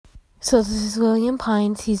So this is William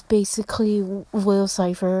Pines. He's basically Will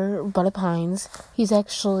Cipher, but at Pines. He's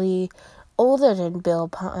actually older than Bill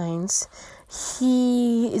Pines.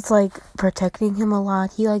 He is protecting him a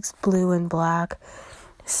lot. He likes blue and black.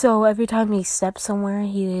 So every time he steps somewhere,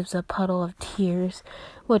 he leaves a puddle of tears,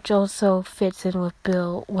 which also fits in with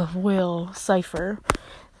Will Cipher.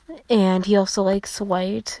 And he also likes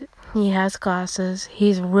white. He has glasses.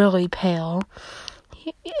 He's really pale.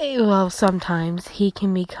 Sometimes he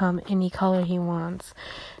can become any color he wants,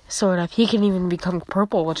 sort of. He can even become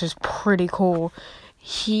purple, which is pretty cool.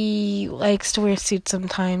 He likes to wear suits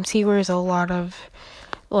sometimes. He wears a lot of,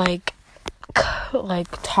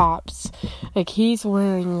 tops. He's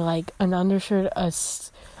wearing, an undershirt, a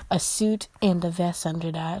suit, and a vest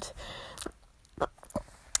under that.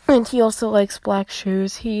 And he also likes black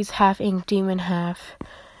shoes. He's half Ink Demon, half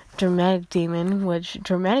Dramatic Demon, which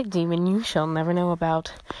Dramatic Demon you shall never know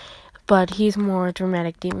about. But he's more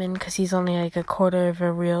Dramatic Demon because he's only a quarter of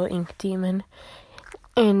a real Ink Demon.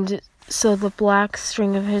 And so the black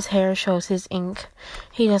string of his hair shows his ink.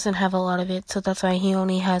 He doesn't have a lot of it, so that's why he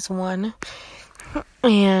only has one.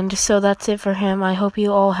 And so that's it for him. I hope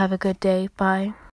you all have a good day. Bye.